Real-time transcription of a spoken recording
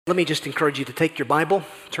Let me just encourage you to take your Bible,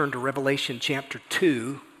 turn to Revelation chapter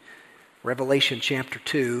 2. Revelation chapter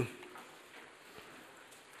 2.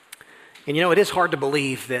 And you know, it is hard to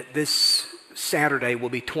believe that this Saturday will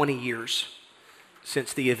be 20 years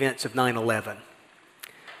since the events of 9/11.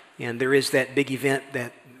 And there is that big event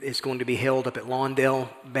that is going to be held up at Lawndale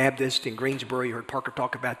Baptist in Greensboro. You heard Parker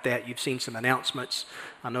talk about that. You've seen some announcements.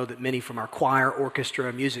 I know that many from our choir,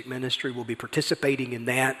 orchestra, music ministry will be participating in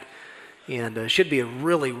that. And should be a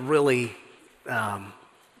really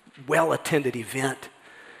well-attended event.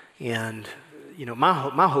 And, you know,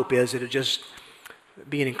 my hope is that it'll just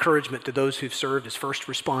be an encouragement to those who've served as first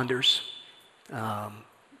responders.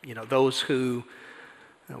 Those who,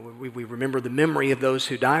 we remember the memory of those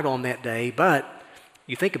who died on that day. But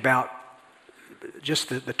you think about just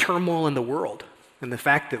the turmoil in the world and the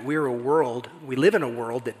fact that we live in a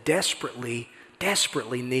world that desperately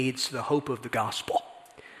needs the hope of the gospel.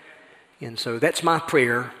 And so that's my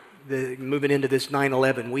prayer, moving into this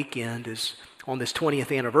 9/11 weekend, is on this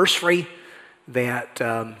 20th anniversary, that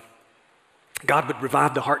God would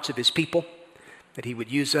revive the hearts of His people, that He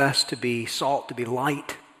would use us to be salt, to be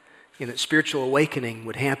light, and that spiritual awakening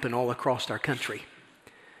would happen all across our country.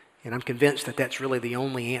 And I'm convinced that that's really the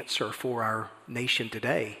only answer for our nation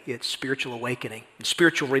today. It's spiritual awakening and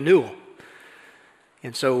spiritual renewal.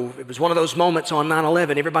 And so it was one of those moments on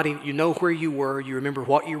 9/11. Everybody, you know where you were. You remember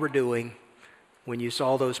what you were doing when you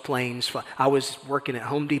saw those planes fly. I was working at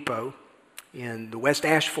Home Depot in the West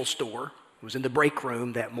Asheville store. I was in the break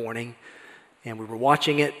room that morning, and we were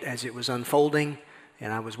watching it as it was unfolding.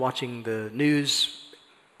 And I was watching the news,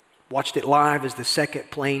 watched it live as the second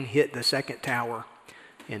plane hit the second tower,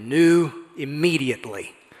 and knew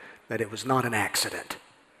immediately that it was not an accident.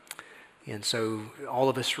 And so all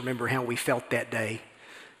of us remember how we felt that day.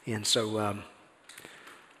 And so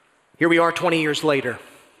here we are 20 years later,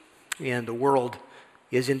 and the world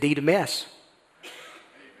is indeed a mess.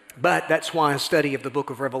 But that's why a study of the book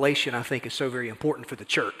of Revelation, I think, is so very important for the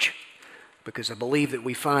church, because I believe that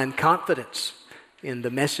we find confidence in the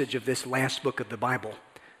message of this last book of the Bible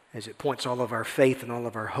as it points all of our faith and all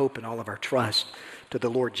of our hope and all of our trust to the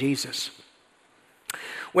Lord Jesus.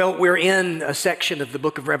 Well, we're in a section of the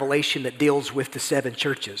book of Revelation that deals with the seven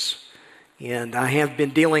churches. And I have been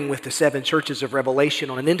dealing with the seven churches of Revelation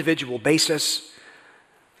on an individual basis.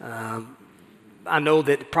 I know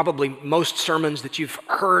that probably most sermons that you've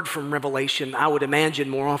heard from Revelation, I would imagine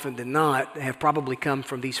more often than not, have probably come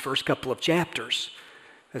from these first couple of chapters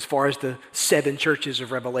as far as the seven churches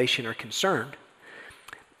of Revelation are concerned.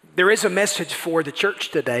 There is a message for the church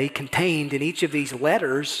today contained in each of these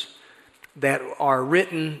letters that are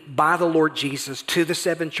written by the Lord Jesus to the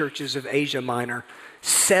seven churches of Asia Minor.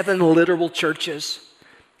 7 literal churches,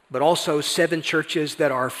 but also 7 churches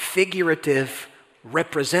that are figurative,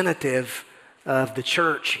 representative of the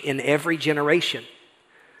church in every generation,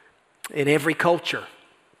 in every culture,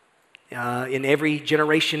 in every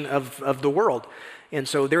generation of the world. And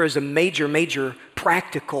so there is a major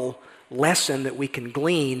practical lesson that we can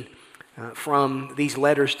glean from these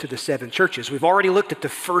letters to the 7 churches. We've already looked at the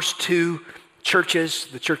first 2 churches,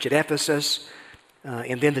 the church at Ephesus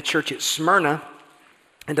and then the church at Smyrna.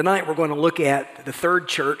 And tonight we're going to look at the 3rd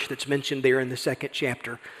church that's mentioned there in the 2nd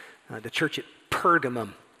chapter, the church at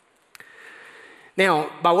Pergamum.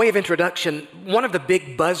 Now, by way of introduction, one of the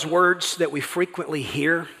big buzzwords that we frequently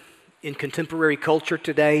hear in contemporary culture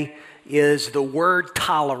today is the word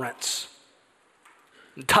tolerance.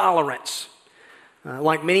 Tolerance.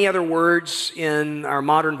 Like many other words in our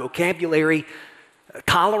modern vocabulary,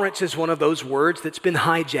 tolerance is one of those words that's been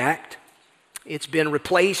hijacked. It's been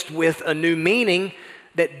replaced with a new meaning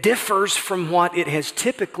that differs from what it has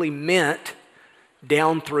typically meant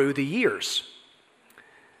down through the years.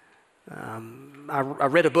 I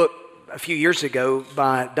read a book a few years ago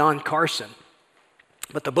by Don Carson,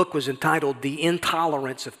 but the book was entitled The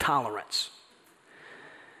Intolerance of Tolerance.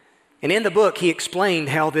 And in the book, he explained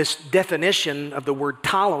how this definition of the word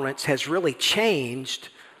tolerance has really changed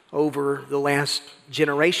over the last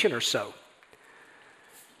generation or so.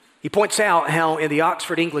 He points out how in the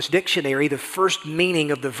Oxford English Dictionary, the first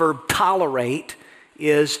meaning of the verb tolerate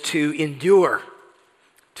is to endure,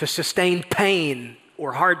 to sustain pain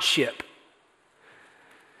or hardship.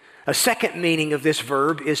 A second meaning of this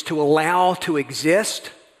verb is to allow to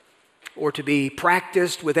exist or to be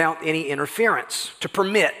practiced without any interference, to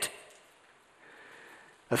permit.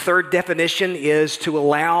 A third definition is to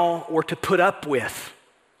allow or to put up with.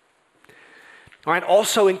 All right,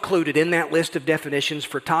 also included in that list of definitions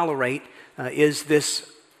for tolerate is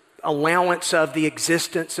this allowance of the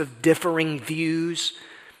existence of differing views,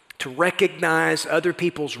 to recognize other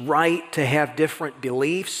people's right to have different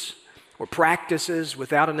beliefs or practices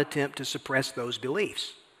without an attempt to suppress those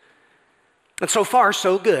beliefs. And so far,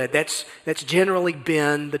 so good. That's generally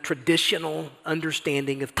been the traditional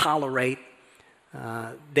understanding of tolerate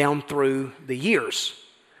down through the years.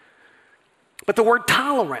 But the word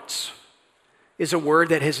tolerance is a word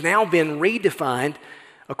that has now been redefined.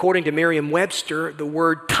 According to Merriam-Webster, the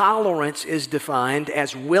word tolerance is defined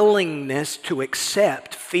as willingness to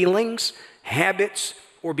accept feelings, habits,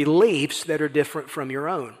 or beliefs that are different from your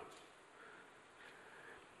own.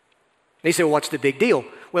 And you say, well, what's the big deal?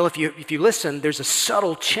 Well, if you listen, there's a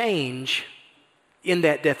subtle change in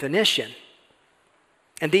that definition.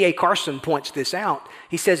 And D.A. Carson points this out.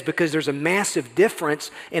 He says because there's a massive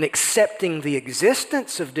difference in accepting the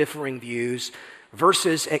existence of differing views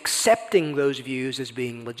versus accepting those views as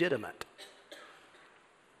being legitimate.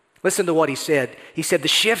 Listen to what he said. He said the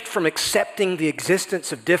shift from accepting the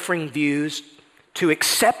existence of differing views to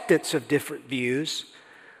acceptance of different views,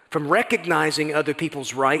 from recognizing other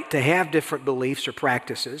people's right to have different beliefs or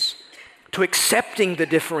practices, to accepting the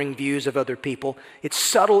differing views of other people, it's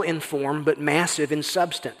subtle in form but massive in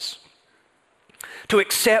substance. To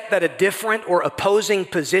accept that a different or opposing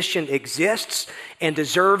position exists and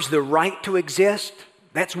deserves the right to exist,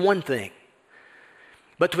 that's one thing.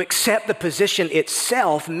 But to accept the position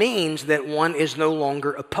itself means that one is no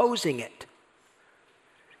longer opposing it.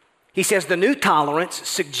 He says the new tolerance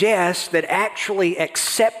suggests that actually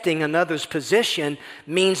accepting another's position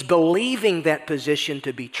means believing that position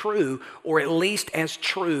to be true, or at least as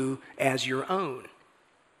true as your own.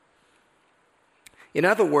 In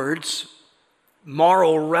other words,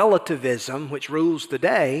 moral relativism, which rules the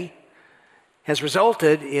day, has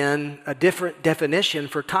resulted in a different definition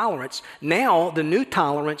for tolerance. Now, the new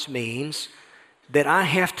tolerance means that I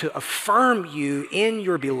have to affirm you in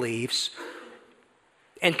your beliefs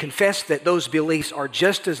and confess that those beliefs are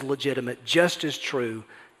just as legitimate, just as true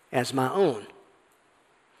as my own.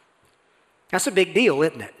 That's a big deal,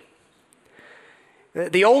 isn't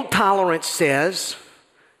it? The old tolerance says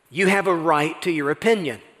you have a right to your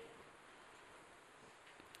opinion.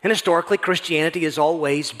 And historically, Christianity has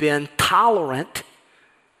always been tolerant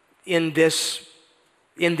in this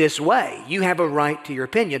way. You have a right to your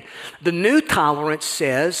opinion. The new tolerance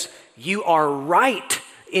says you are right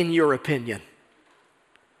in your opinion.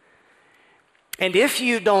 And if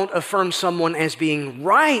you don't affirm someone as being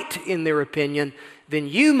right in their opinion, then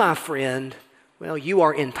you, my friend, well, you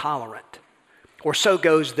are intolerant. Or so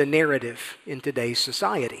goes the narrative in today's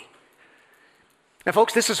society. Now,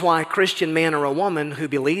 folks, this is why a Christian man or a woman who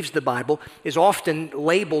believes the Bible is often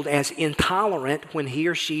labeled as intolerant when he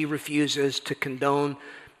or she refuses to condone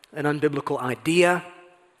an unbiblical idea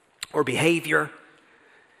or behavior.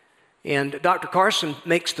 And Dr. Carson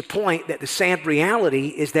makes the point that the sad reality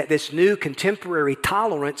is that this new contemporary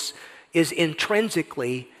tolerance is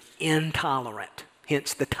intrinsically intolerant,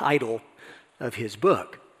 hence the title of his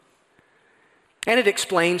book. And it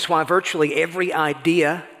explains why virtually every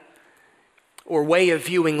idea or way of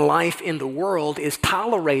viewing life in the world is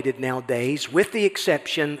tolerated nowadays, with the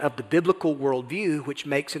exception of the biblical worldview, which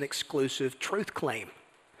makes an exclusive truth claim.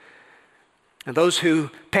 And those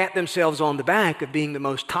who pat themselves on the back of being the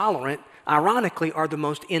most tolerant, ironically, are the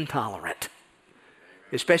most intolerant,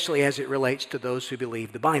 especially as it relates to those who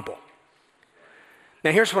believe the Bible.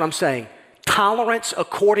 Now, here's what I'm saying. Tolerance,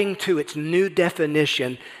 according to its new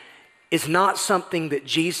definition, is not something that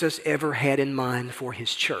Jesus ever had in mind for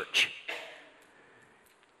his church.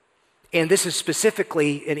 And this is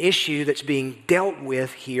specifically an issue that's being dealt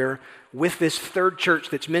with here with this third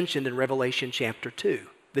church that's mentioned in Revelation chapter 2,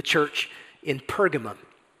 the church in Pergamum.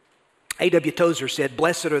 A.W. Tozer said,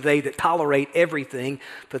 "Blessed are they that tolerate everything,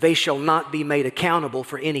 for they shall not be made accountable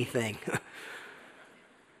for anything."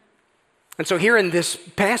 And so here in this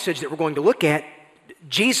passage that we're going to look at,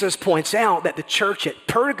 Jesus points out that the church at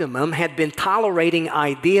Pergamum had been tolerating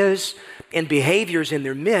ideas and behaviors in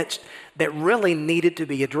their midst that really needed to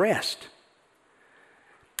be addressed.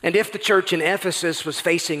 And if the church in Ephesus was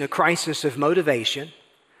facing a crisis of motivation,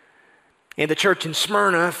 and the church in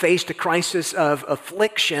Smyrna faced a crisis of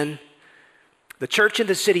affliction, the church in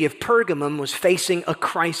the city of Pergamum was facing a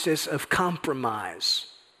crisis of compromise.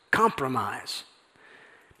 Compromise.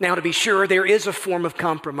 Now, to be sure, there is a form of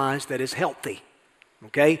compromise that is healthy.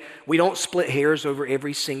 Okay? We don't split hairs over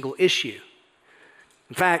every single issue.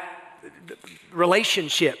 In fact,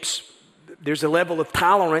 relationships, there's a level of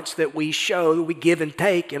tolerance that we show, we give and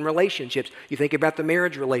take in relationships. You think about the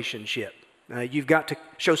marriage relationship. You've got to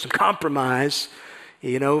show some compromise,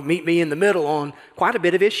 meet me in the middle on quite a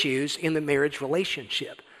bit of issues in the marriage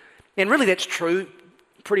relationship. And really that's true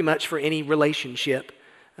pretty much for any relationship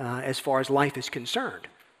as far as life is concerned.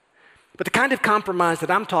 But the kind of compromise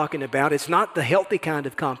that I'm talking about is not the healthy kind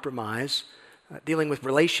of compromise, dealing with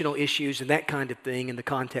relational issues and that kind of thing in the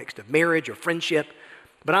context of marriage or friendship.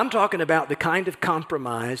 But I'm talking about the kind of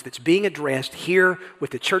compromise that's being addressed here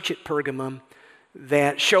with the church at Pergamum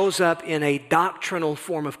that shows up in a doctrinal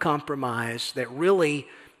form of compromise that really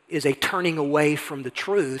is a turning away from the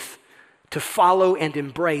truth to follow and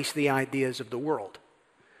embrace the ideas of the world.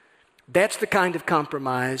 That's the kind of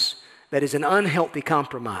compromise that is an unhealthy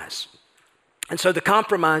compromise. And so the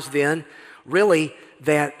compromise then really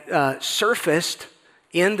that surfaced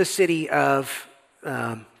in the city of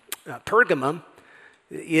Pergamum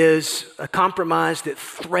is a compromise that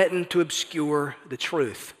threatened to obscure the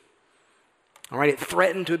truth. All right, it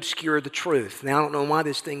threatened to obscure the truth. Now, I don't know why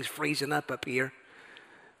this thing's freezing up here,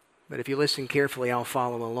 but if you listen carefully, I'll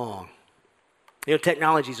follow along. You know,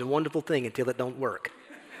 technology is a wonderful thing until it don't work.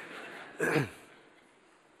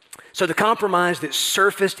 So the compromise that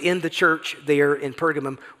surfaced in the church there in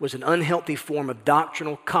Pergamum was an unhealthy form of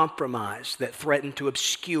doctrinal compromise that threatened to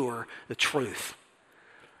obscure the truth.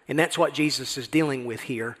 And that's what Jesus is dealing with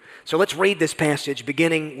here. So let's read this passage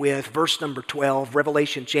beginning with verse number 12,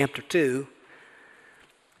 Revelation chapter 2.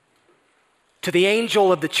 To the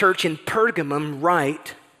angel of the church in Pergamum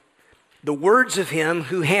write the words of him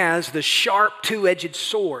who has the sharp two-edged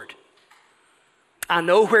sword. I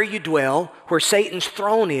know where you dwell, where Satan's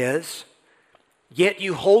throne is, yet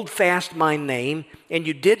you hold fast my name, and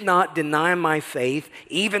you did not deny my faith,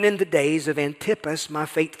 even in the days of Antipas, my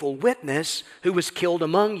faithful witness, who was killed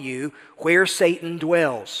among you, where Satan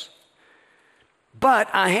dwells. But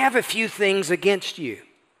I have a few things against you.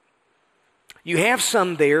 You have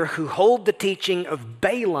some there who hold the teaching of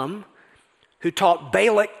Balaam, who taught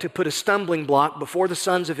Balak to put a stumbling block before the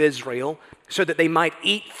sons of Israel so that they might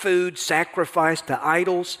eat food sacrificed to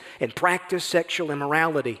idols and practice sexual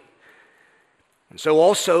immorality. And so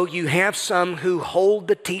also you have some who hold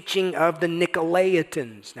the teaching of the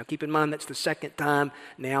Nicolaitans. Now keep in mind that's the second time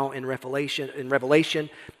now in Revelation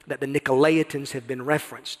that the Nicolaitans have been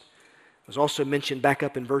referenced. It was also mentioned back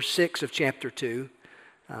up in verse 6 of chapter 2,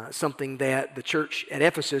 something that the church at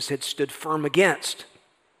Ephesus had stood firm against.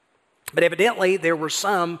 But evidently, there were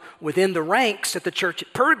some within the ranks at the church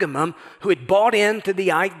at Pergamum who had bought into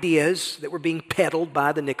the ideas that were being peddled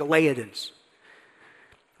by the Nicolaitans.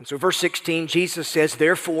 And so verse 16, Jesus says,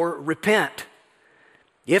 therefore, repent.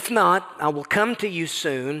 If not, I will come to you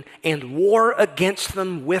soon and war against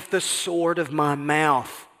them with the sword of my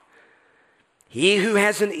mouth. He who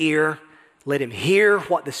has an ear, let him hear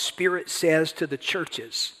what the Spirit says to the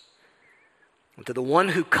churches. And to the one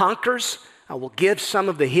who conquers, I will give some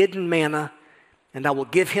of the hidden manna, and I will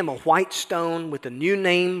give him a white stone with a new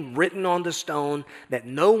name written on the stone that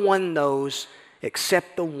no one knows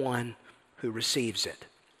except the one who receives it.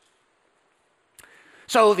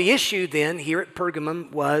 So the issue then here at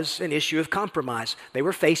Pergamum was an issue of compromise. They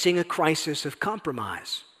were facing a crisis of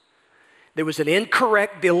compromise. There was an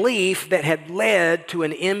incorrect belief that had led to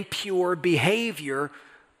an impure behavior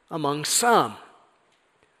among some.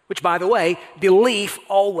 Which, by the way, belief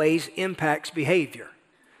always impacts behavior.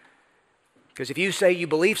 Because if you say you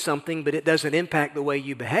believe something, but it doesn't impact the way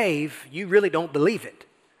you behave, you really don't believe it.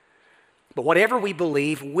 But whatever we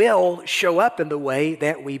believe will show up in the way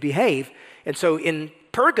that we behave. And so in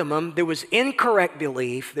Pergamum, there was incorrect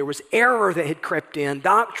belief, there was error that had crept in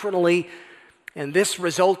doctrinally, and this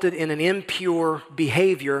resulted in an impure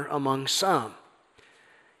behavior among some.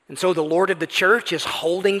 And so the Lord of the church is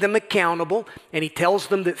holding them accountable, and he tells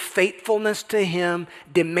them that faithfulness to him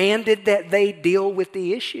demanded that they deal with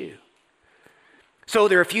the issue. So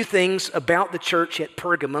there are a few things about the church at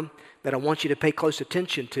Pergamum that I want you to pay close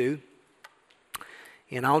attention to.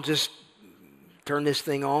 And I'll just turn this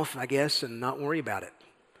thing off, I guess, and not worry about it.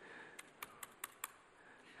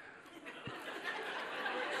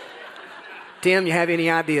 Tim, you have any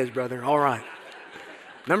ideas, brother? All right.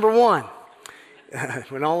 Number one.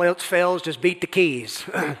 When all else fails, just beat the keys.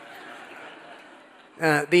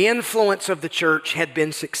 The influence of the church had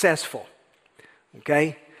been successful.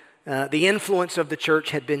 Okay? The influence of the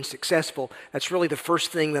church had been successful. That's really the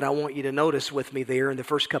first thing that I want you to notice with me there in the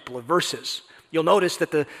first couple of verses. You'll notice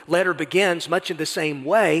that the letter begins much in the same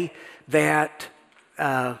way that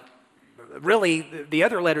really the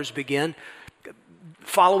other letters begin,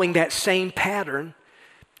 following that same pattern.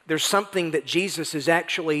 There's something that Jesus is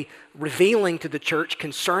actually revealing to the church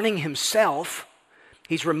concerning himself.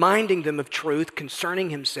 He's reminding them of truth concerning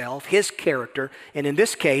himself, his character. And in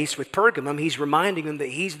this case, with Pergamum, he's reminding them that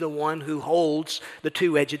he's the one who holds the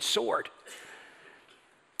two-edged sword.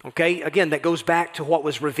 Okay, again, that goes back to what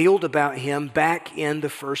was revealed about him back in the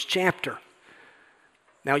first chapter.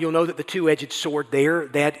 Now you'll know that the two-edged sword there,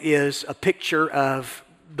 that is a picture of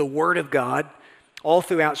the Word of God. All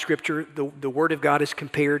throughout Scripture, the Word of God is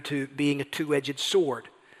compared to being a two-edged sword.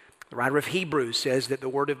 The writer of Hebrews says that the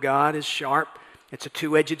Word of God is sharp. It's a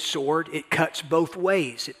two-edged sword. It cuts both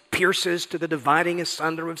ways. It pierces to the dividing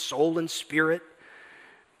asunder of soul and spirit,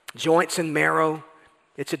 joints and marrow.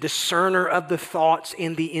 It's a discerner of the thoughts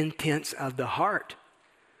and the intents of the heart.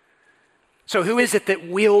 So who is it that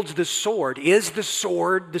wields the sword? Is the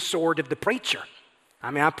sword of the preacher?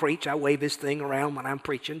 I mean, I preach, I wave this thing around when I'm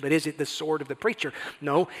preaching, but is it the sword of the preacher?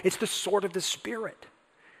 No, it's the sword of the Spirit.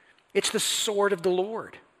 It's the sword of the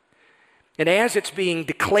Lord. And as it's being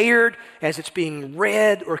declared, as it's being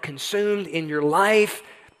read or consumed in your life,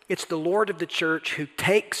 it's the Lord of the church who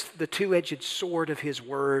takes the two-edged sword of His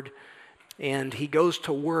Word and He goes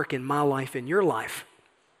to work in my life and your life.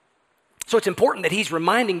 So it's important that He's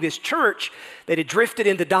reminding this church that had drifted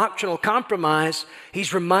into doctrinal compromise.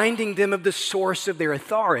 He's reminding them of the source of their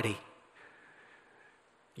authority.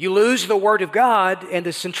 You lose the Word of God and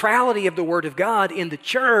the centrality of the Word of God in the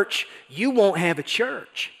church, you won't have a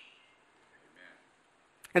church.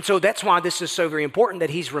 And so that's why this is so very important,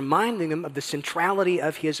 that He's reminding them of the centrality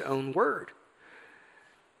of His own Word.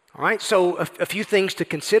 All right, so a few things to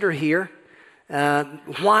consider here.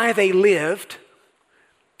 Why they lived.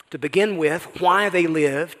 To begin with, why they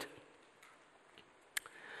lived.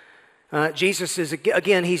 Jesus is,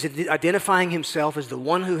 again, He's identifying Himself as the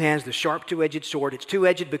one who has the sharp two-edged sword. It's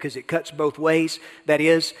two-edged because it cuts both ways. That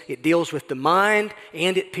is, it deals with the mind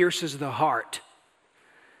and it pierces the heart.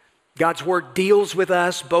 God's Word deals with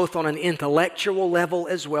us both on an intellectual level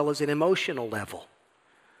as well as an emotional level.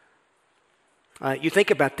 You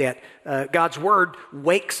think about that. God's Word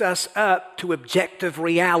wakes us up to objective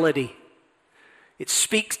reality. It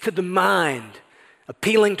speaks to the mind,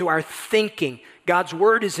 appealing to our thinking. God's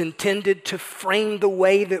Word is intended to frame the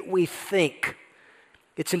way that we think.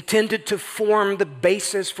 It's intended to form the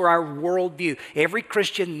basis for our worldview. Every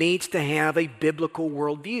Christian needs to have a biblical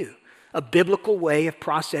worldview, a biblical way of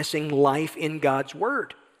processing life in God's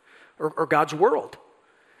Word or God's world.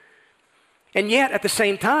 And yet, at the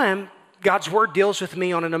same time, God's Word deals with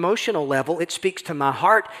me on an emotional level. It speaks to my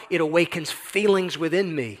heart. It awakens feelings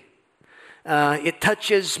within me. It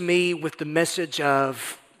touches me with the message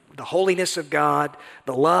of the holiness of God,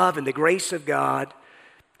 the love and the grace of God.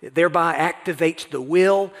 It thereby activates the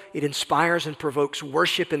will. It inspires and provokes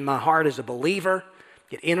worship in my heart as a believer.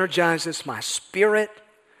 It energizes my spirit.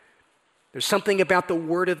 There's something about the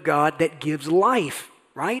Word of God that gives life,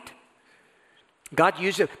 right? God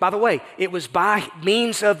used it. By the way, it was by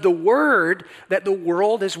means of the Word that the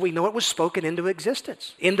world as we know it was spoken into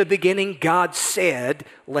existence. In the beginning, God said,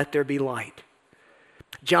 "Let there be light."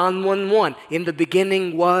 John 1:1, in the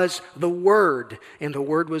beginning was the Word, and the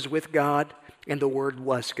Word was with God, and the Word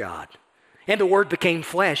was God. And the Word became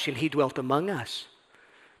flesh, and He dwelt among us.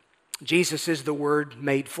 Jesus is the Word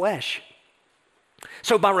made flesh.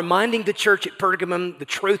 So by reminding the church at Pergamum the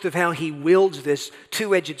truth of how He wields this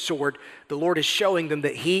two-edged sword, the Lord is showing them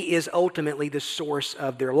that He is ultimately the source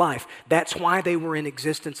of their life. That's why they were in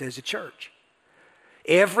existence as a church.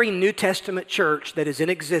 Every New Testament church that is in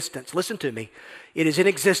existence, listen to me, it is in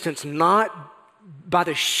existence not by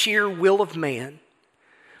the sheer will of man,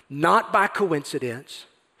 not by coincidence,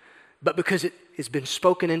 but because it has been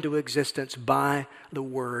spoken into existence by the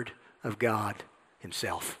Word of God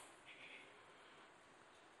Himself.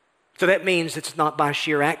 So that means it's not by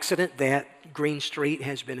sheer accident that Green Street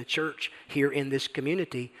has been a church here in this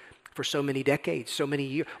community for so many decades, so many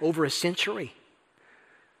years, over a century.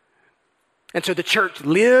 And so the church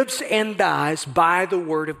lives and dies by the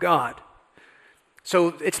Word of God.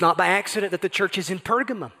 So it's not by accident that the church is in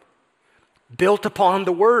Pergamum, built upon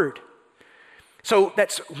the Word. So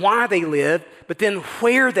that's why they lived, but then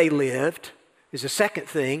where they lived is the second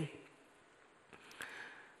thing.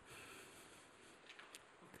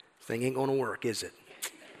 Thing ain't gonna work, is it?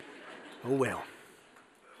 Oh well.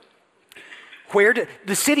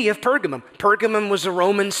 The city of Pergamum. Pergamum was a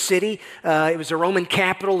Roman city. It was a Roman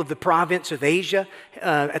capital of the province of Asia.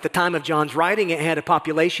 At the time of John's writing, it had a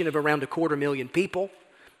population of around 250,000 people.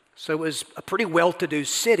 So it was a pretty well-to-do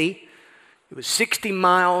city. It was 60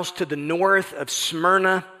 miles to the north of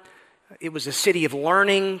Smyrna. It was a city of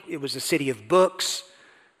learning. It was a city of books.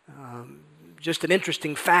 Just an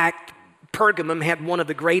interesting fact, Pergamum had one of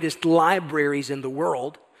the greatest libraries in the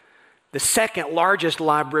world, the second largest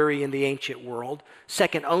library in the ancient world,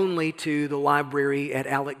 second only to the library at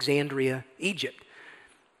Alexandria, Egypt.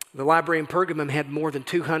 The library in Pergamum had more than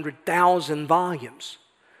 200,000 volumes.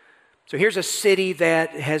 So here's a city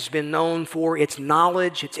that has been known for its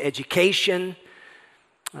knowledge, its education.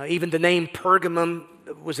 Even the name Pergamum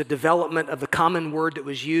was a development of the common word that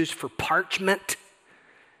was used for parchment.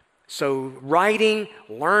 So writing,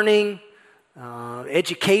 learning,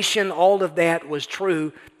 education, all of that was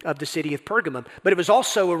true of the city of Pergamum. But it was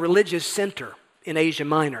also a religious center in Asia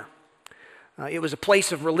Minor. It was a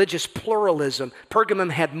place of religious pluralism.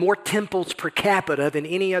 Pergamum had more temples per capita than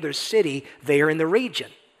any other city there in the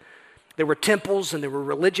region. There were temples and there were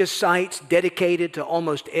religious sites dedicated to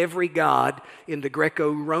almost every god in the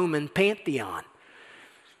Greco-Roman pantheon.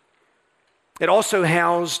 It also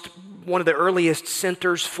housed one of the earliest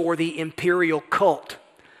centers for the imperial cult.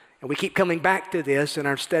 And we keep coming back to this in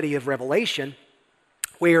our study of Revelation,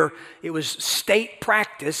 where it was state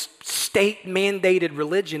practice, state-mandated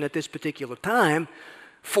religion at this particular time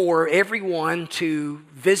for everyone to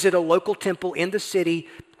visit a local temple in the city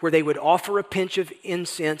where they would offer a pinch of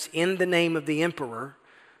incense in the name of the emperor,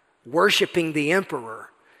 worshiping the emperor,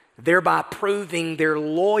 thereby proving their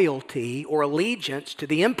loyalty or allegiance to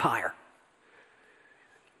the empire.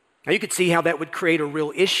 Now you could see how that would create a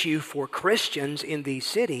real issue for Christians in these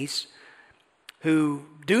cities who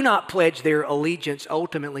do not pledge their allegiance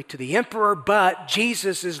ultimately to the emperor, but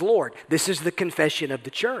Jesus is Lord. This is the confession of the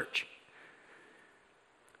church.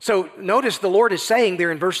 So notice the Lord is saying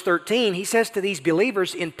there in verse 13, he says to these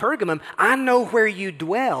believers in Pergamum, I know where you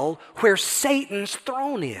dwell, where Satan's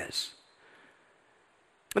throne is.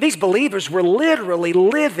 These believers were literally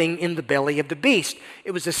living in the belly of the beast.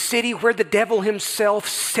 It was a city where the devil himself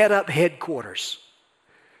set up headquarters.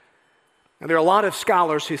 Now, there are a lot of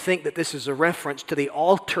scholars who think that this is a reference to the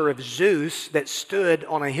altar of Zeus that stood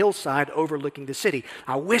on a hillside overlooking the city.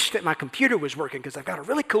 I wish that my computer was working because I've got a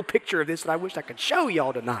really cool picture of this that I wish I could show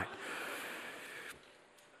y'all tonight.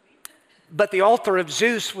 But the altar of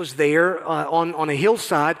Zeus was there on a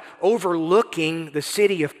hillside overlooking the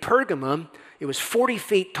city of Pergamum. It was 40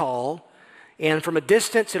 feet tall, and from a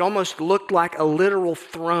distance it almost looked like a literal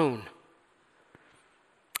throne.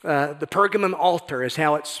 The Pergamum altar is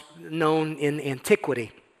how it's known in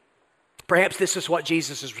antiquity. Perhaps this is what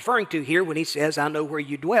Jesus is referring to here when he says, I know where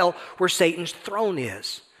you dwell, where Satan's throne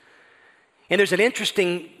is. And there's an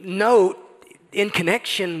interesting note in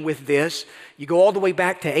connection with this. You go all the way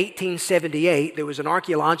back to 1878. There was an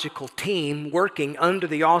archaeological team working under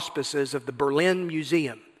the auspices of the Berlin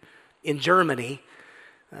Museum in Germany.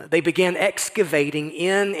 They began excavating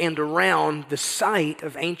in and around the site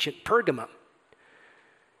of ancient Pergamum.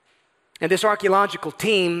 And this archaeological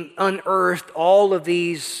team unearthed all of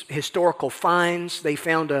these historical finds. They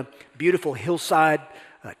found a beautiful hillside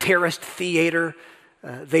terraced theater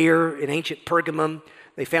there in ancient Pergamum.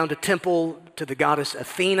 They found a temple to the goddess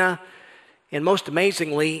Athena. And most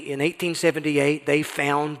amazingly, in 1878, they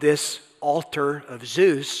found this altar of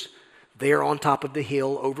Zeus there on top of the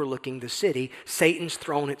hill overlooking the city, Satan's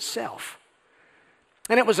throne itself.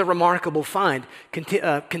 And it was a remarkable find,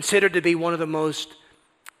 considered to be one of the most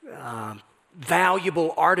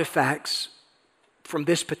valuable artifacts from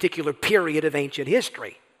this particular period of ancient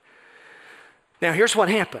history. Now, here's what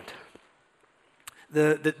happened.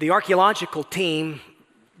 The archaeological team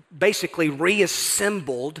basically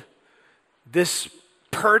reassembled this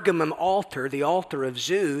Pergamum altar, the altar of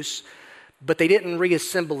Zeus, but they didn't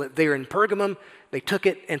reassemble it there in Pergamum. They took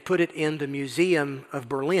it and put it in the Museum of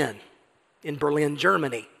Berlin, in Berlin,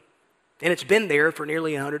 Germany. And it's been there for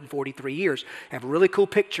nearly 143 years. I have a really cool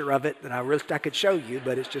picture of it that I could show you,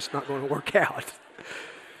 but it's just not going to work out.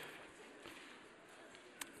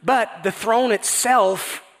 But the throne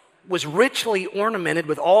itself was richly ornamented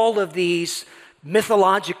with all of these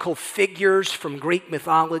mythological figures from Greek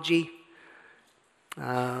mythology.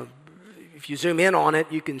 If you zoom in on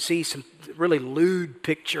it, you can see some really lewd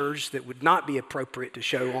pictures that would not be appropriate to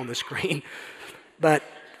show on the screen. But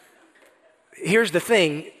here's the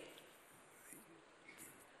thing.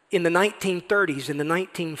 In the 1930s, in the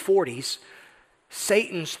 1940s,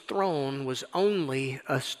 Satan's throne was only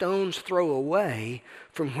a stone's throw away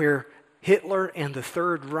from where Hitler and the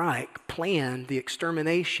Third Reich planned the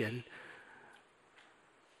extermination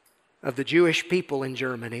of the Jewish people in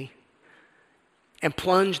Germany and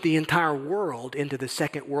plunged the entire world into the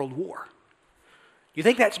Second World War. You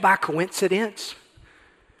think that's by coincidence?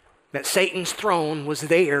 That Satan's throne was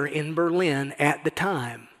there in Berlin at the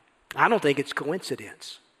time? I don't think it's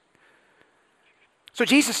coincidence. So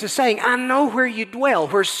Jesus is saying, I know where you dwell,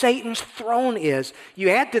 where Satan's throne is. You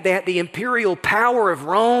add to that the imperial power of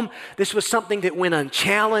Rome. This was something that went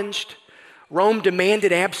unchallenged. Rome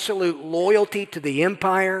demanded absolute loyalty to the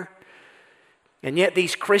empire. And yet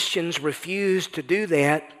these Christians refused to do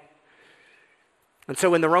that. And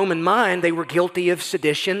so in the Roman mind, they were guilty of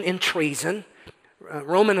sedition and treason.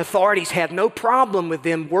 Roman authorities had no problem with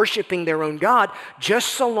them worshiping their own God, just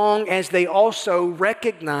so long as they also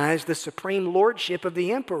recognized the supreme lordship of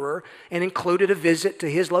the emperor and included a visit to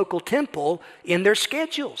his local temple in their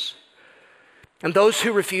schedules. And those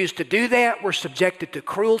who refused to do that were subjected to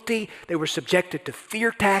cruelty. They were subjected to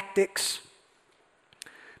fear tactics.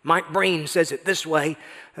 Mike Breen says it this way.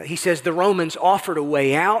 He says the Romans offered a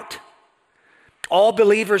way out. All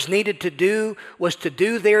believers needed to do was to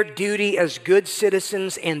do their duty as good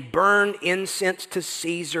citizens and burn incense to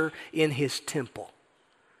Caesar in his temple.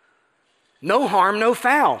 No harm, no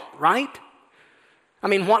foul, right? I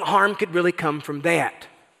mean, what harm could really come from that?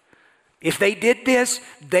 If they did this,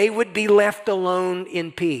 they would be left alone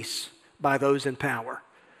in peace by those in power.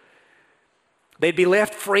 They'd be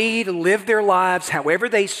left free to live their lives however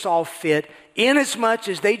they saw fit, inasmuch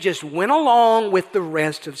as they just went along with the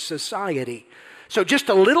rest of society. So just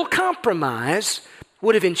a little compromise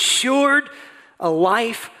would have ensured a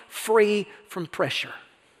life free from pressure.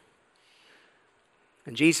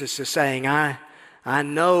 And Jesus is saying, I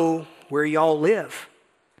know where y'all live.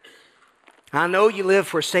 I know you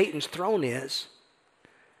live where Satan's throne is.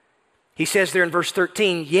 He says there in verse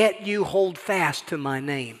 13, yet you hold fast to my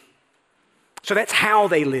name. So that's how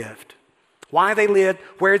they lived. Why they lived,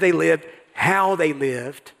 where they lived, how they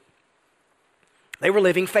lived. They were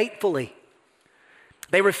living faithfully.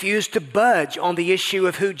 They refused to budge on the issue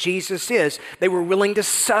of who Jesus is. They were willing to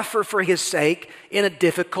suffer for his sake in a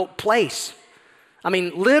difficult place. I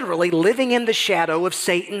mean, literally living in the shadow of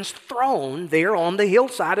Satan's throne there on the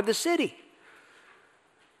hillside of the city.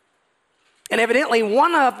 And evidently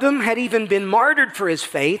one of them had even been martyred for his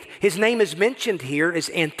faith. His name is mentioned here as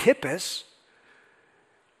Antipas.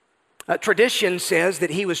 Tradition says that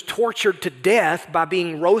he was tortured to death by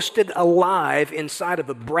being roasted alive inside of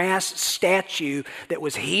a brass statue that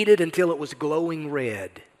was heated until it was glowing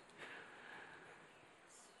red.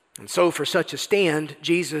 And so for such a stand,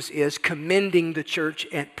 Jesus is commending the church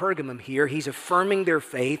at Pergamum here. He's affirming their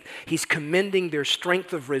faith. He's commending their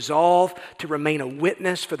strength of resolve to remain a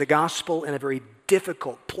witness for the gospel in a very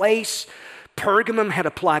difficult place. Pergamum had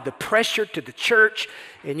applied the pressure to the church,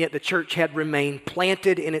 and yet the church had remained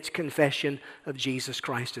planted in its confession of Jesus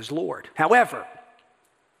Christ as Lord. However,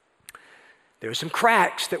 there were some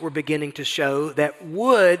cracks that were beginning to show that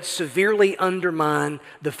would severely undermine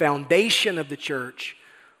the foundation of the church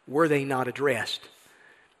were they not addressed.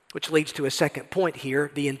 Which leads to a second point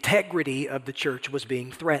here. The integrity of the church was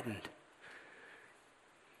being threatened.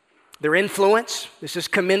 Their influence, this is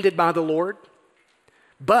commended by the Lord,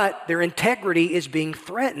 but their integrity is being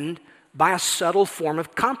threatened by a subtle form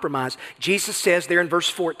of compromise. Jesus says there in verse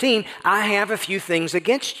 14, I have a few things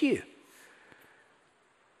against you.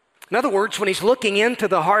 In other words, when he's looking into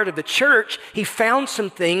the heart of the church, he found some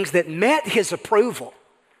things that met his approval.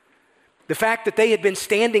 The fact that they had been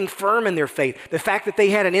standing firm in their faith, the fact that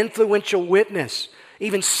they had an influential witness,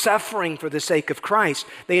 even suffering for the sake of Christ.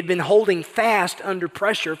 They had been holding fast under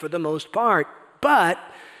pressure for the most part, but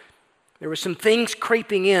there were some things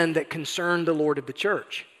creeping in that concerned the Lord of the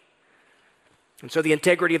church. And so the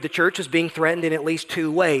integrity of the church was being threatened in at least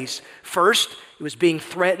two ways. First, it was being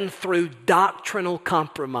threatened through doctrinal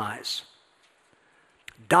compromise.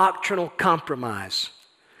 Doctrinal compromise.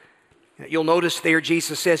 You'll notice there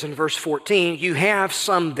Jesus says in verse 14, you have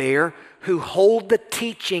some there who hold the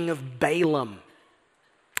teaching of Balaam.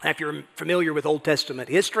 If you're familiar with Old Testament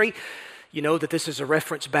history, you know that this is a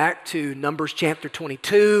reference back to Numbers chapter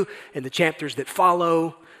 22 and the chapters that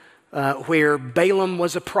follow, where Balaam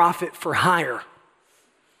was a prophet for hire.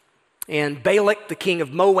 And Balak, the king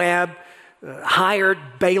of Moab, hired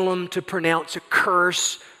Balaam to pronounce a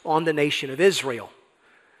curse on the nation of Israel.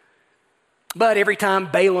 But every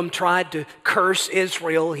time Balaam tried to curse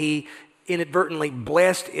Israel, he inadvertently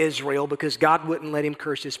blessed Israel because God wouldn't let him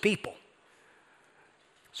curse his people.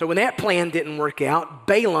 So when that plan didn't work out,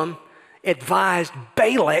 Balaam advised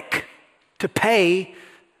Balak to pay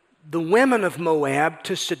the women of Moab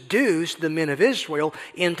to seduce the men of Israel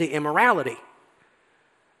into immorality.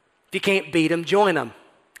 If you can't beat them, join them.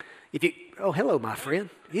 Oh, hello, my friend.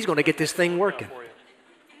 He's going to get this thing working.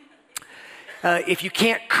 If you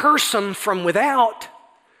can't curse them from without,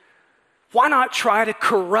 why not try to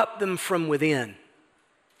corrupt them from within?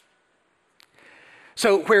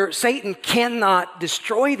 So where Satan cannot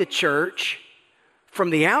destroy the church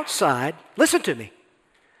from the outside, listen to me,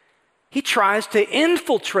 he tries to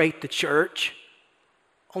infiltrate the church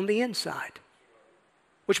on the inside.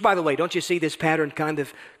 Which, by the way, don't you see this pattern kind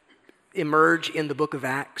of emerge in the book of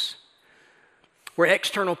Acts? Where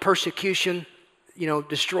external persecution,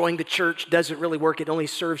 destroying the church doesn't really work. It only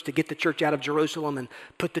serves to get the church out of Jerusalem and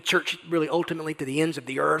put the church really ultimately to the ends of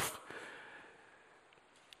the earth.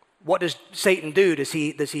 what does Satan do? Does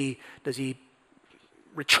he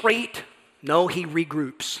retreat? No, he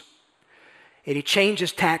regroups. And he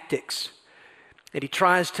changes tactics. And he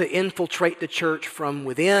tries to infiltrate the church from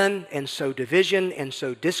within, and sow division, and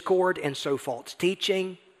sow discord, and sow false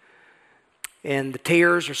teaching. And the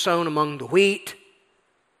tares are sown among the wheat.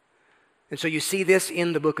 And so you see this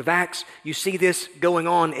in the book of Acts. You see this going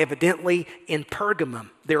on evidently in Pergamum.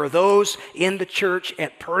 There are those in the church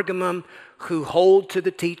at Pergamum who hold to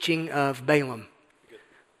the teaching of Balaam.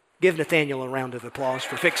 Give Nathaniel a round of applause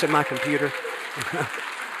for fixing my computer.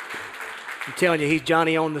 I'm telling you, he's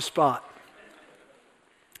Johnny on the spot.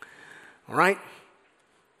 All right?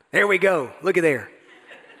 There we go. Look at there.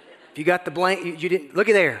 If you got the blank, you didn't, look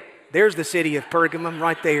at there. There's the city of Pergamum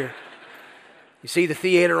right there. You see the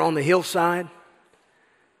theater on the hillside?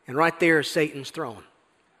 And right there is Satan's throne.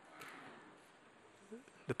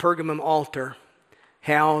 The Pergamum altar,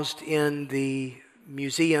 housed in the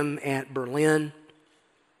museum at Berlin,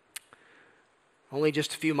 only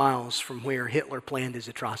just a few miles from where Hitler planned his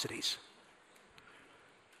atrocities.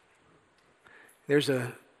 There's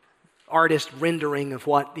an artist rendering of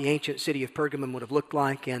what the ancient city of Pergamum would have looked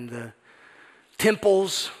like, and the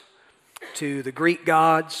temples to the Greek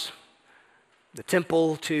gods, the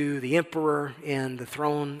temple to the emperor, and the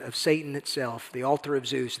throne of Satan itself, the altar of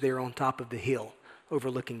Zeus, there on top of the hill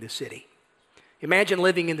overlooking the city. Imagine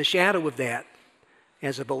living in the shadow of that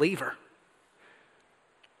as a believer,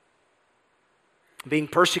 being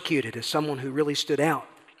persecuted as someone who really stood out.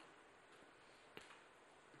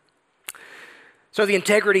 So the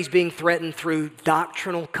integrity is being threatened through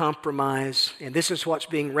doctrinal compromise, and this is what's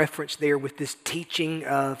being referenced there with this teaching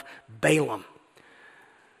of Balaam.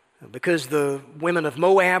 Because the women of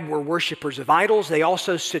Moab were worshipers of idols, they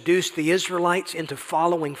also seduced the Israelites into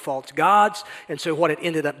following false gods. And so what it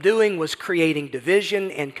ended up doing was creating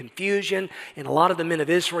division and confusion. And a lot of the men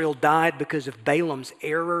of Israel died because of Balaam's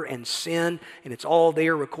error and sin. And it's all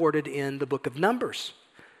there recorded in the book of Numbers.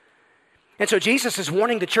 And so Jesus is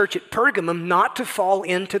warning the church at Pergamum not to fall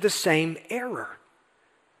into the same error.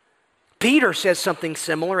 Peter says something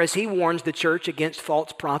similar as he warns the church against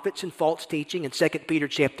false prophets and false teaching in 2 Peter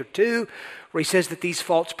chapter 2, where he says that these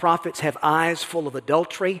false prophets have eyes full of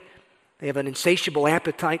adultery. They have an insatiable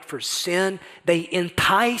appetite for sin. They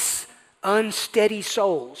entice unsteady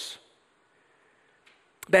souls.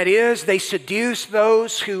 That is, they seduce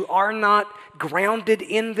those who are not grounded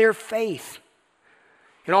in their faith.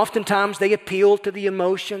 And oftentimes they appeal to the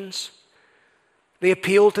emotions. They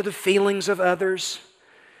appeal to the feelings of others.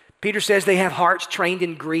 Peter says they have hearts trained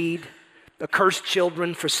in greed, accursed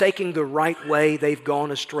children, forsaking the right way, they've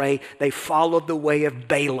gone astray. They followed the way of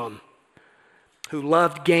Balaam, who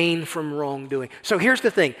loved gain from wrongdoing. So here's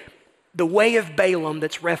the thing. The way of Balaam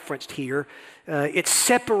that's referenced here, it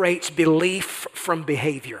separates belief from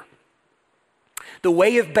behavior. The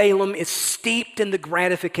way of Balaam is steeped in the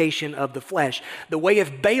gratification of the flesh. The way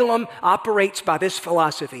of Balaam operates by this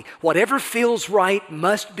philosophy. Whatever feels right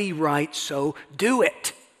must be right, so do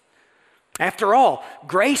it. After all,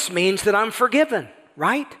 grace means that I'm forgiven,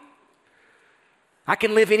 right? I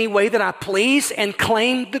can live any way that I please and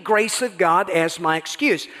claim the grace of God as my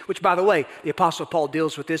excuse. Which, by the way, the Apostle Paul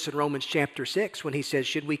deals with this in Romans chapter 6 when he says,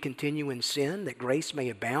 should we continue in sin that grace may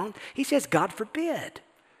abound? He says, God forbid.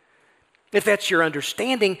 If that's your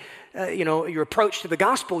understanding, your approach to the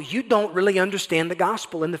gospel, you don't really understand the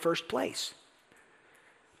gospel in the first place.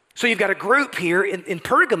 So you've got a group here in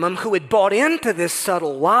Pergamum who had bought into this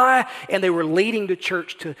subtle lie, and they were leading the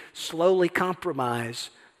church to slowly compromise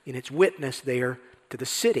in its witness there to the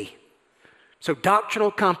city. So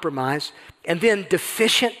doctrinal compromise, and then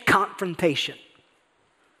deficient confrontation.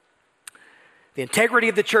 The integrity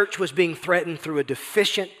of the church was being threatened through a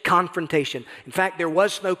deficient confrontation. In fact, there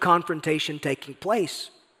was no confrontation taking place.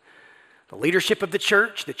 The leadership of the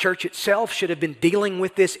church itself should have been dealing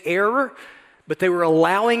with this error, but they were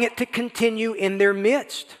allowing it to continue in their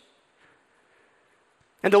midst.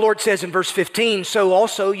 And the Lord says in verse 15, so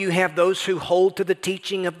also you have those who hold to the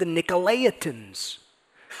teaching of the Nicolaitans.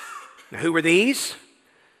 Now, who were these?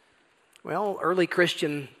 Well, early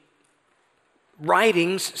Christian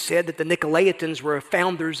writings said that the Nicolaitans were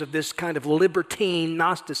founders of this kind of libertine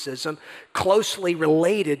Gnosticism, closely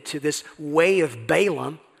related to this way of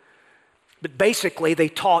Balaam. But basically, they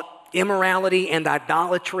taught immorality and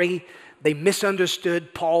idolatry. They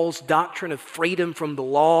misunderstood Paul's doctrine of freedom from the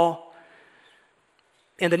law.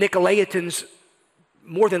 And the Nicolaitans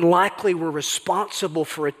more than likely were responsible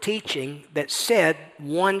for a teaching that said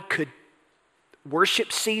one could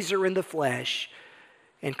worship Caesar in the flesh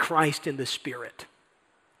and Christ in the spirit.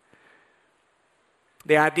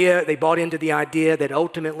 They bought into the idea that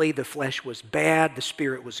ultimately the flesh was bad, the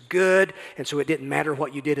spirit was good, and so it didn't matter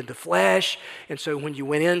what you did in the flesh. And so when you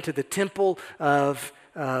went into the temple of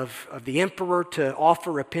the emperor to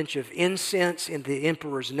offer a pinch of incense in the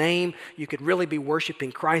emperor's name, you could really be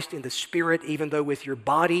worshiping Christ in the spirit, even though with your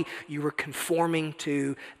body you were conforming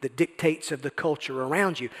to the dictates of the culture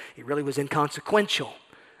around you. It really was inconsequential,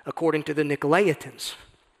 according to the Nicolaitans.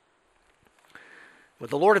 Well,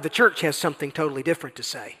 the Lord of the church has something totally different to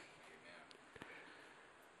say.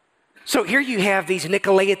 So here you have these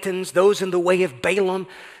Nicolaitans, those in the way of Balaam.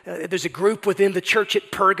 There's a group within the church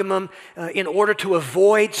at Pergamum. In order to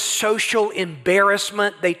avoid social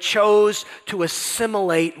embarrassment, they chose to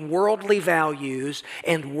assimilate worldly values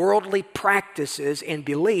and worldly practices and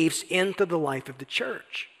beliefs into the life of the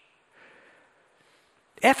church.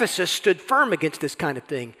 Ephesus stood firm against this kind of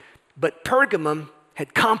thing, but Pergamum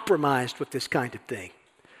had compromised with this kind of thing.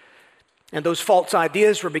 And those false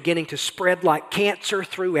ideas were beginning to spread like cancer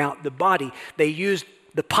throughout the body. They used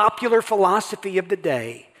the popular philosophy of the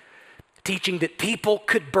day, teaching that people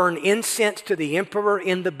could burn incense to the emperor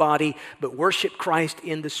in the body, but worship Christ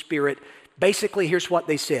in the spirit. Basically, here's what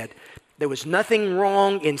they said. There was nothing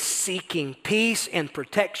wrong in seeking peace and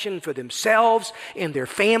protection for themselves and their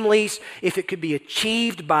families if it could be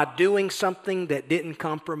achieved by doing something that didn't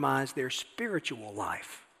compromise their spiritual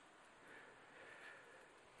life.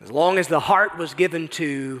 As long as the heart was given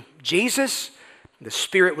to Jesus, the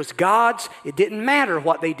spirit was God's, it didn't matter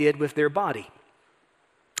what they did with their body.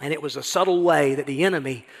 And it was a subtle way that the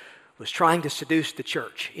enemy was trying to seduce the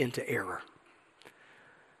church into error.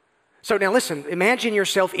 So now listen, imagine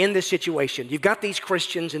yourself in this situation. You've got these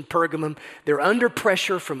Christians in Pergamum. They're under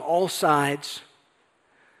pressure from all sides.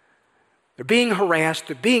 They're being harassed.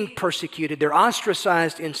 They're being persecuted. They're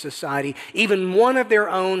ostracized in society. Even one of their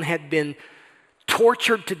own had been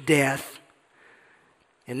tortured to death.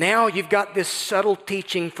 And now you've got this subtle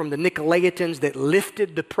teaching from the Nicolaitans that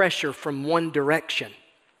lifted the pressure from one direction.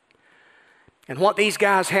 And what these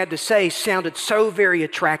guys had to say sounded so very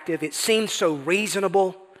attractive. It seemed so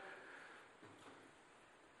reasonable.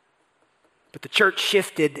 But the church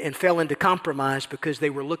shifted and fell into compromise because they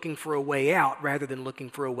were looking for a way out rather than looking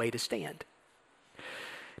for a way to stand.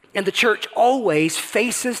 And the church always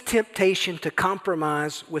faces temptation to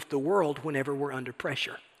compromise with the world whenever we're under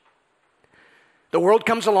pressure. The world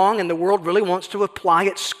comes along and the world really wants to apply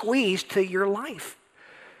its squeeze to your life.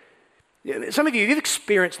 Some of you, you've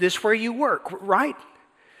experienced this where you work, right?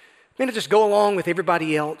 I mean, just go along with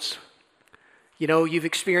everybody else. You know, you've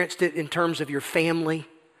experienced it in terms of your family,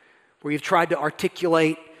 where you've tried to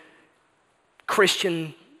articulate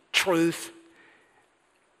Christian truth,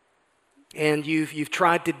 and you've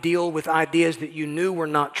tried to deal with ideas that you knew were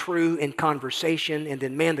not true in conversation, and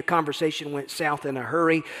then, man, the conversation went south in a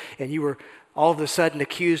hurry, and you were all of a sudden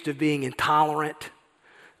accused of being intolerant,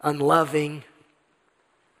 unloving,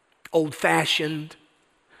 old-fashioned,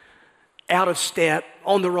 out of step,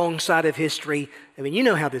 on the wrong side of history. I mean, you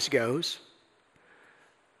know how this goes.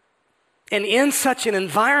 And in such an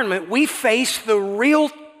environment, we face the real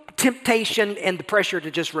temptation and the pressure to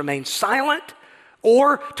just remain silent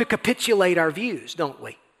or to capitulate our views, don't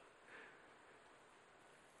we?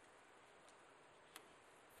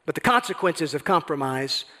 But the consequences of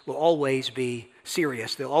compromise will always be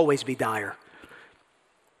serious. They'll always be dire.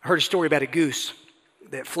 I heard a story about a goose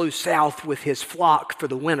that flew south with his flock for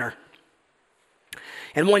the winter.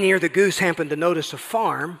 And one year the goose happened to notice a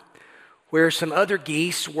farm where some other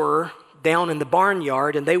geese were down in the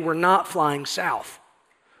barnyard, and they were not flying south.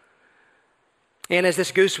 And as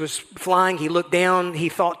this goose was flying, he looked down, he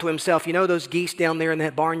thought to himself, you know, those geese down there in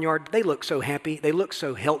that barnyard, they look so happy, they look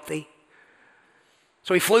so healthy.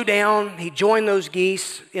 So he flew down, he joined those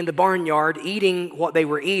geese in the barnyard eating what they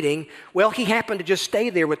were eating. Well, he happened to just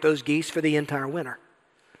stay there with those geese for the entire winter.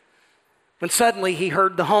 When suddenly he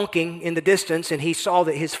heard the honking in the distance and he saw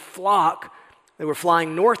that his flock, they were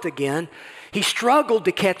flying north again. He struggled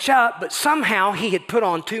to catch up, but somehow he had put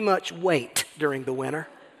on too much weight during the winter.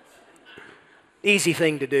 Easy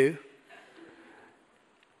thing to do.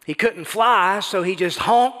 He couldn't fly, so he just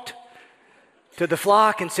honked to the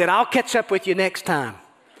flock and said, I'll catch up with you next time.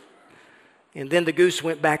 And then the goose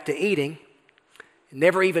went back to eating,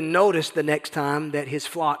 never even noticed the next time that his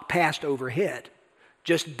flock passed overhead.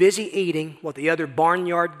 Just busy eating what the other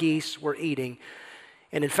barnyard geese were eating.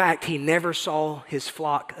 And in fact, he never saw his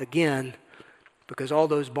flock again because all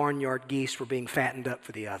those barnyard geese were being fattened up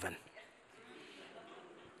for the oven.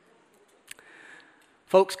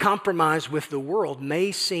 Folks, compromise with the world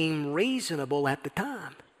may seem reasonable at the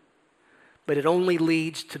time, but it only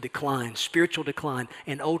leads to decline, spiritual decline,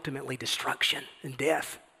 and ultimately destruction and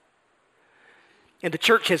death. And the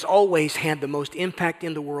church has always had the most impact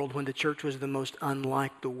in the world when the church was the most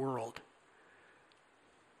unlike the world.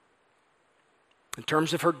 In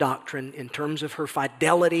terms of her doctrine, in terms of her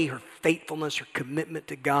fidelity, her faithfulness, her commitment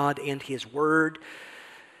to God and His Word.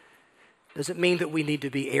 Doesn't mean that we need to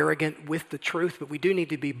be arrogant with the truth, but we do need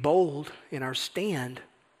to be bold in our stand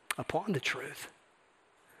upon the truth.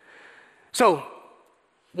 So,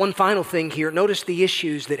 one final thing here. Notice the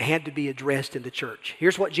issues that had to be addressed in the church.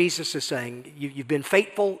 Here's what Jesus is saying. You've been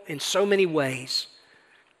faithful in so many ways,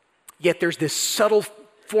 yet there's this subtle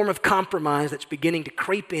form of compromise that's beginning to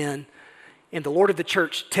creep in, and the Lord of the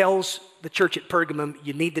church tells the church at Pergamum,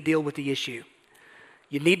 you need to deal with the issue.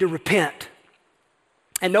 You need to repent.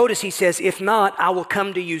 And notice he says, if not, I will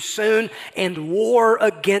come to you soon and war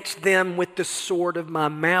against them with the sword of my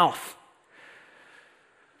mouth.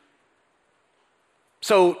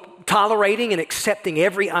 So tolerating and accepting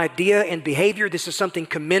every idea and behavior, this is something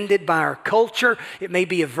commended by our culture. It may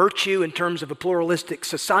be a virtue in terms of a pluralistic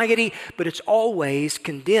society, but it's always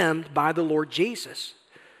condemned by the Lord Jesus.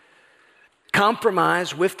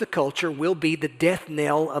 Compromise with the culture will be the death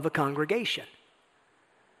knell of a congregation.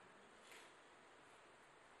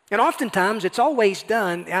 And oftentimes, it's always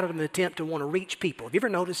done out of an attempt to want to reach people. Have you ever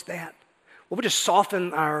noticed that? Well, we'll just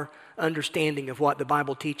soften our understanding of what the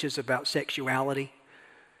Bible teaches about sexuality.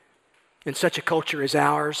 In such a culture as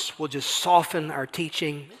ours, we'll just soften our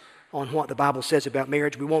teaching on what the Bible says about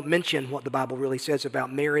marriage. We won't mention what the Bible really says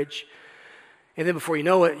about marriage. And then before you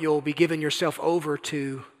know it, you'll be giving yourself over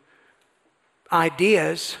to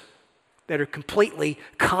ideas that are completely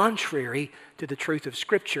contrary to the truth of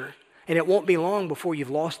Scripture. And it won't be long before you've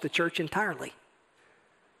lost the church entirely.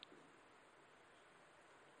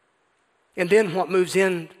 And then what moves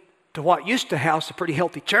in to what used to house a pretty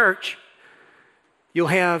healthy church, you'll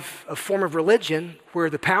have a form of religion where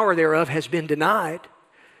the power thereof has been denied.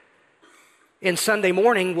 And Sunday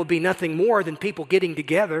morning will be nothing more than people getting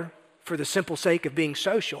together for the simple sake of being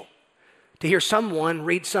social, to hear someone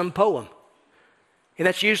read some poem. And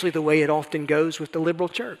that's usually the way it often goes with the liberal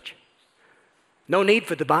church. No need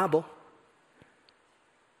for the Bible.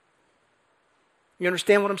 You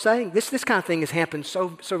understand what I'm saying? This kind of thing has happened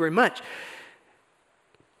so very much.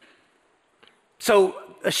 So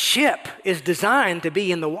a ship is designed to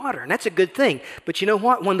be in the water, and that's a good thing. But you know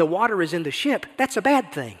what? When the water is in the ship, that's a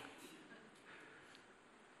bad thing.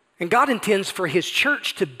 And God intends for His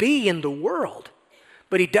church to be in the world,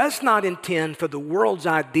 but He does not intend for the world's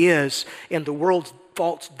ideas and the world's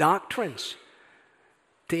false doctrines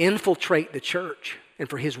to infiltrate the church and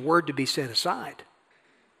for His word to be set aside.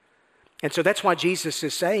 And so that's why Jesus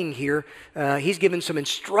is saying here, He's given some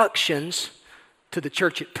instructions to the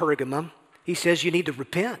church at Pergamum. He says you need to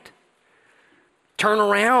repent, turn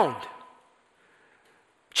around,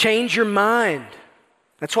 change your mind.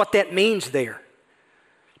 That's what that means there.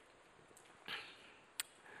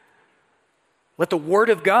 Let the Word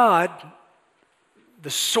of God, the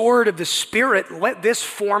sword of the Spirit, let this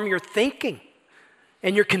form your thinking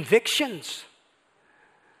and your convictions.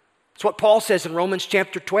 It's what Paul says in Romans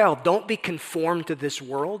chapter 12. Don't be conformed to this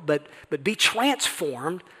world, but be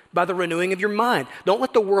transformed by the renewing of your mind. Don't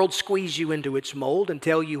let the world squeeze you into its mold and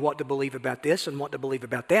tell you what to believe about this and what to believe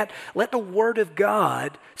about that. Let the Word of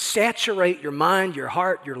God saturate your mind, your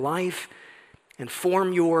heart, your life, and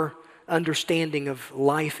form your understanding of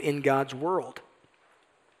life in God's world.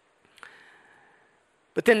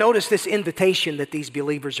 But then notice this invitation that these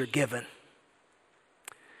believers are given.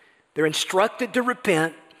 They're instructed to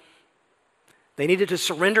repent. They needed to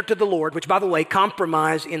surrender to the Lord, which, by the way,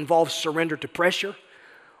 compromise involves surrender to pressure.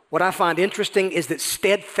 What I find interesting is that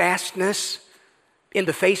steadfastness in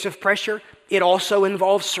the face of pressure, it also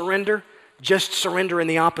involves surrender, just surrender in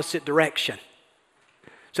the opposite direction.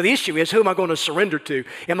 So the issue is, who am I going to surrender to?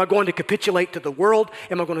 Am I going to capitulate to the world?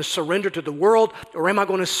 Am I going to surrender to the world? Or am I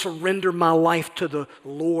going to surrender my life to the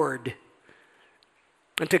Lord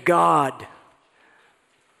and to God,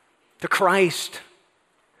 to Christ?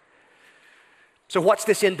 So what's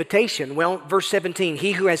this invitation? Well, verse 17,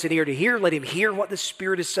 he who has an ear to hear, let him hear what the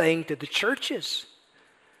Spirit is saying to the churches.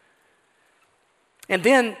 And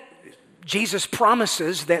then Jesus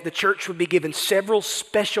promises that the church would be given several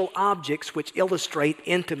special objects which illustrate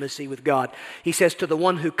intimacy with God. He says, to the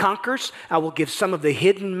one who conquers, I will give some of the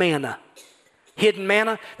hidden manna. Hidden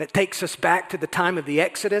manna that takes us back to the time of the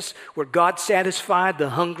Exodus, where God satisfied the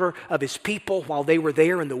hunger of His people while they were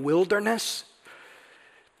there in the wilderness.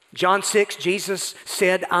 John 6, Jesus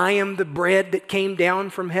said, I am the bread that came down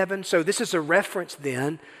from heaven. So this is a reference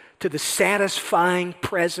then to the satisfying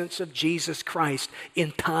presence of Jesus Christ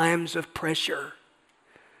in times of pressure.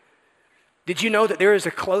 Did you know that there is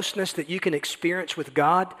a closeness that you can experience with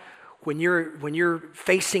God when you're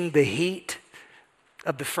facing the heat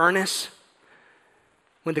of the furnace,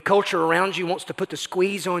 when the culture around you wants to put the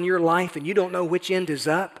squeeze on your life and you don't know which end is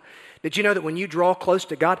up? Did you know that when you draw close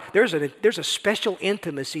to God, there's a special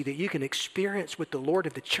intimacy that you can experience with the Lord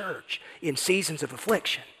of the church in seasons of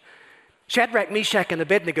affliction? Shadrach, Meshach, and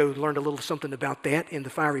Abednego learned a little something about that in the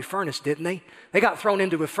fiery furnace, didn't they? They got thrown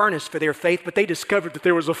into a furnace for their faith, but they discovered that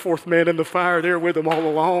there was a fourth man in the fire there with them all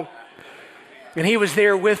along. And he was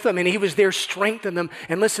there with them, and he was there strengthening them.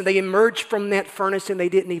 And listen, they emerged from that furnace, and they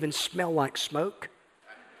didn't even smell like smoke.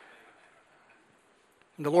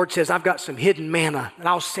 And the Lord says, I've got some hidden manna, and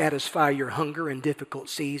I'll satisfy your hunger in difficult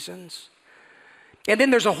seasons. And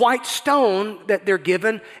then there's a white stone that they're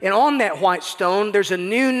given, and on that white stone, there's a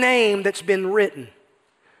new name that's been written.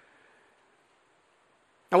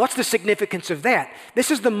 Now, what's the significance of that?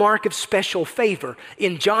 This is the mark of special favor.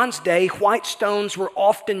 In John's day, white stones were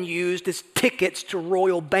often used as tickets to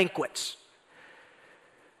royal banquets.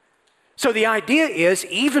 So the idea is,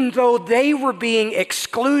 even though they were being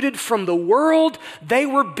excluded from the world, they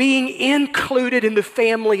were being included in the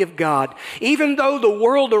family of God. Even though the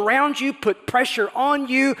world around you put pressure on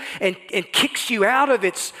you and kicks you out of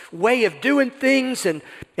its way of doing things and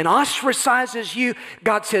ostracizes you,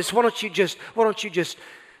 God says, why don't you just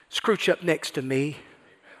scrooch up next to me?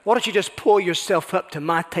 Why don't you just pull yourself up to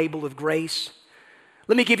my table of grace?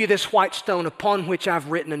 Let me give you this white stone upon which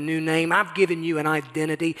I've written a new name. I've given you an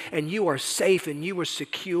identity, and you are safe and you are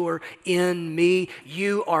secure in me.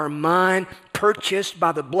 You are mine, purchased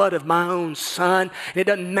by the blood of my own Son. And it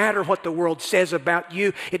doesn't matter what the world says about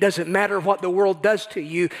you. It doesn't matter what the world does to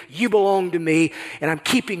you. You belong to me, and I'm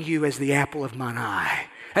keeping you as the apple of mine eye.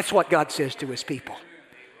 That's what God says to his people.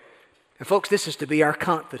 And folks, this is to be our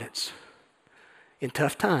confidence in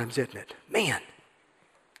tough times, isn't it? Man.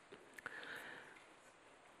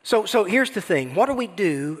 So here's the thing. What do we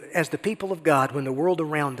do as the people of God when the world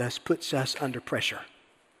around us puts us under pressure?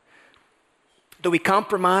 Do we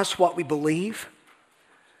compromise what we believe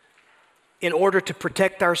in order to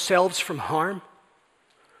protect ourselves from harm?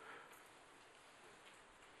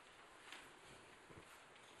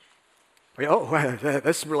 Oh,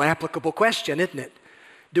 that's a real applicable question, isn't it?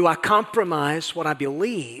 Do I compromise what I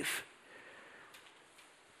believe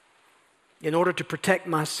in order to protect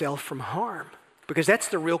myself from harm? Because that's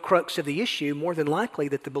the real crux of the issue, more than likely,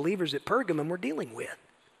 that the believers at Pergamum were dealing with.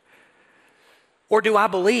 Or do I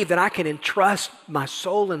believe that I can entrust my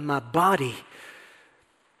soul and my body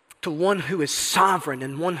to one who is sovereign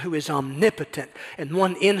and one who is omnipotent and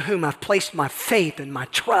one in whom I've placed my faith and my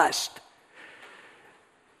trust?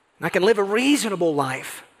 And I can live a reasonable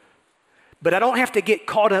life, but I don't have to get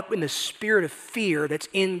caught up in the spirit of fear that's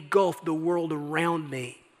engulfed the world around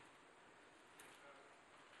me.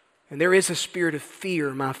 And there is a spirit of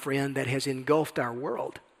fear, my friend, that has engulfed our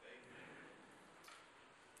world.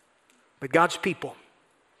 But God's people,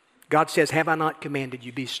 God says, have I not commanded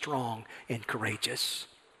you, be strong and courageous?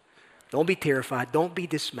 Don't be terrified. Don't be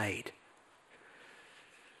dismayed.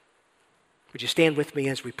 Would you stand with me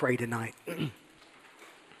as we pray tonight?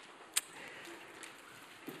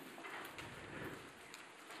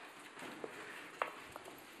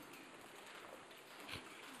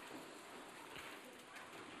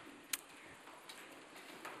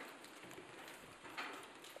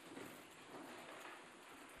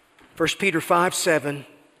 1 Peter 5:7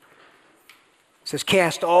 says,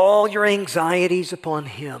 cast all your anxieties upon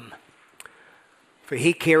him, for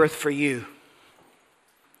he careth for you.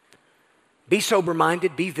 Be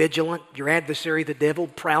sober-minded, be vigilant. Your adversary, the devil,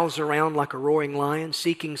 prowls around like a roaring lion,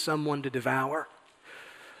 seeking someone to devour.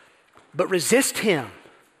 But resist him,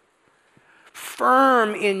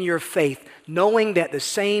 firm in your faith, knowing that the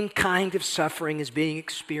same kind of suffering is being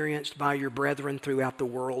experienced by your brethren throughout the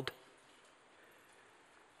world.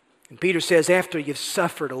 And Peter says, after you've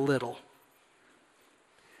suffered a little,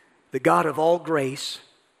 the God of all grace,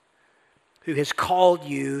 who has called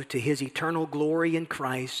you to his eternal glory in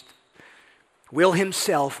Christ, will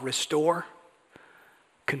himself restore,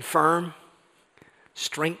 confirm,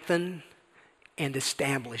 strengthen, and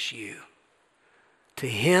establish you. To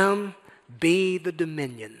him be the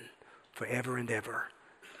dominion forever and ever.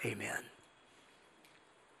 Amen.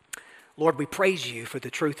 Lord, we praise you for the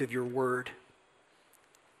truth of your word.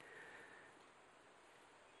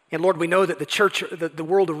 And Lord, we know that the church, the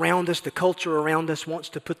world around us, the culture around us wants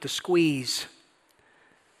to put the squeeze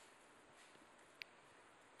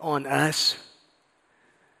on us.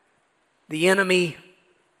 The enemy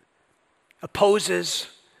opposes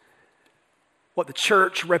what the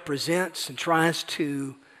church represents and tries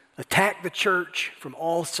to attack the church from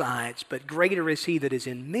all sides. But greater is he that is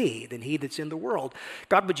in me than he that's in the world.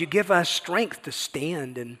 God, would you give us strength to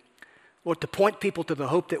stand and Lord, to point people to the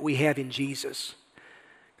hope that we have in Jesus.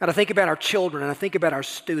 God, I think about our children and I think about our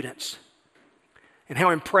students and how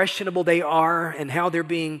impressionable they are and how they're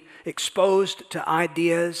being exposed to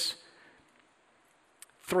ideas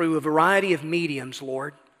through a variety of mediums,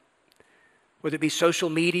 Lord, whether it be social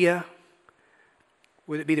media,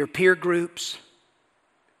 whether it be their peer groups.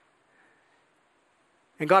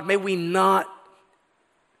 And God, may we not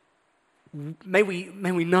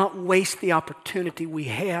waste the opportunity we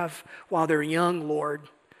have while they're young, Lord,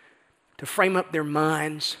 to frame up their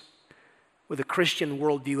minds with a Christian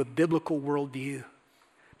worldview, a biblical worldview,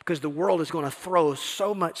 because the world is going to throw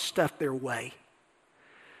so much stuff their way.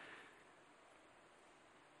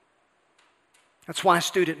 That's why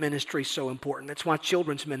student ministry is so important. That's why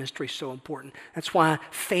children's ministry is so important. That's why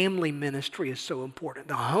family ministry is so important.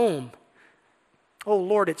 The home, oh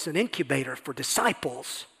Lord, it's an incubator for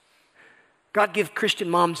disciples. God, give Christian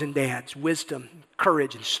moms and dads wisdom,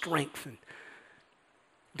 courage, and strength and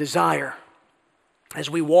desire as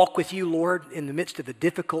we walk with you, Lord, in the midst of a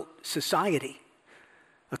difficult society,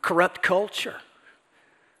 a corrupt culture.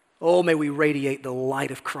 Oh, may we radiate the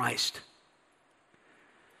light of Christ.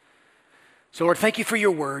 So, Lord, thank you for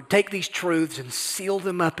your word. Take these truths and seal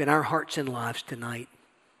them up in our hearts and lives tonight.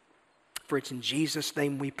 For it's in Jesus'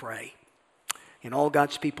 name we pray. And all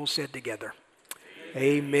God's people said together,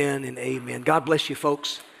 amen and amen. God bless you,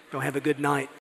 folks. Go have a good night.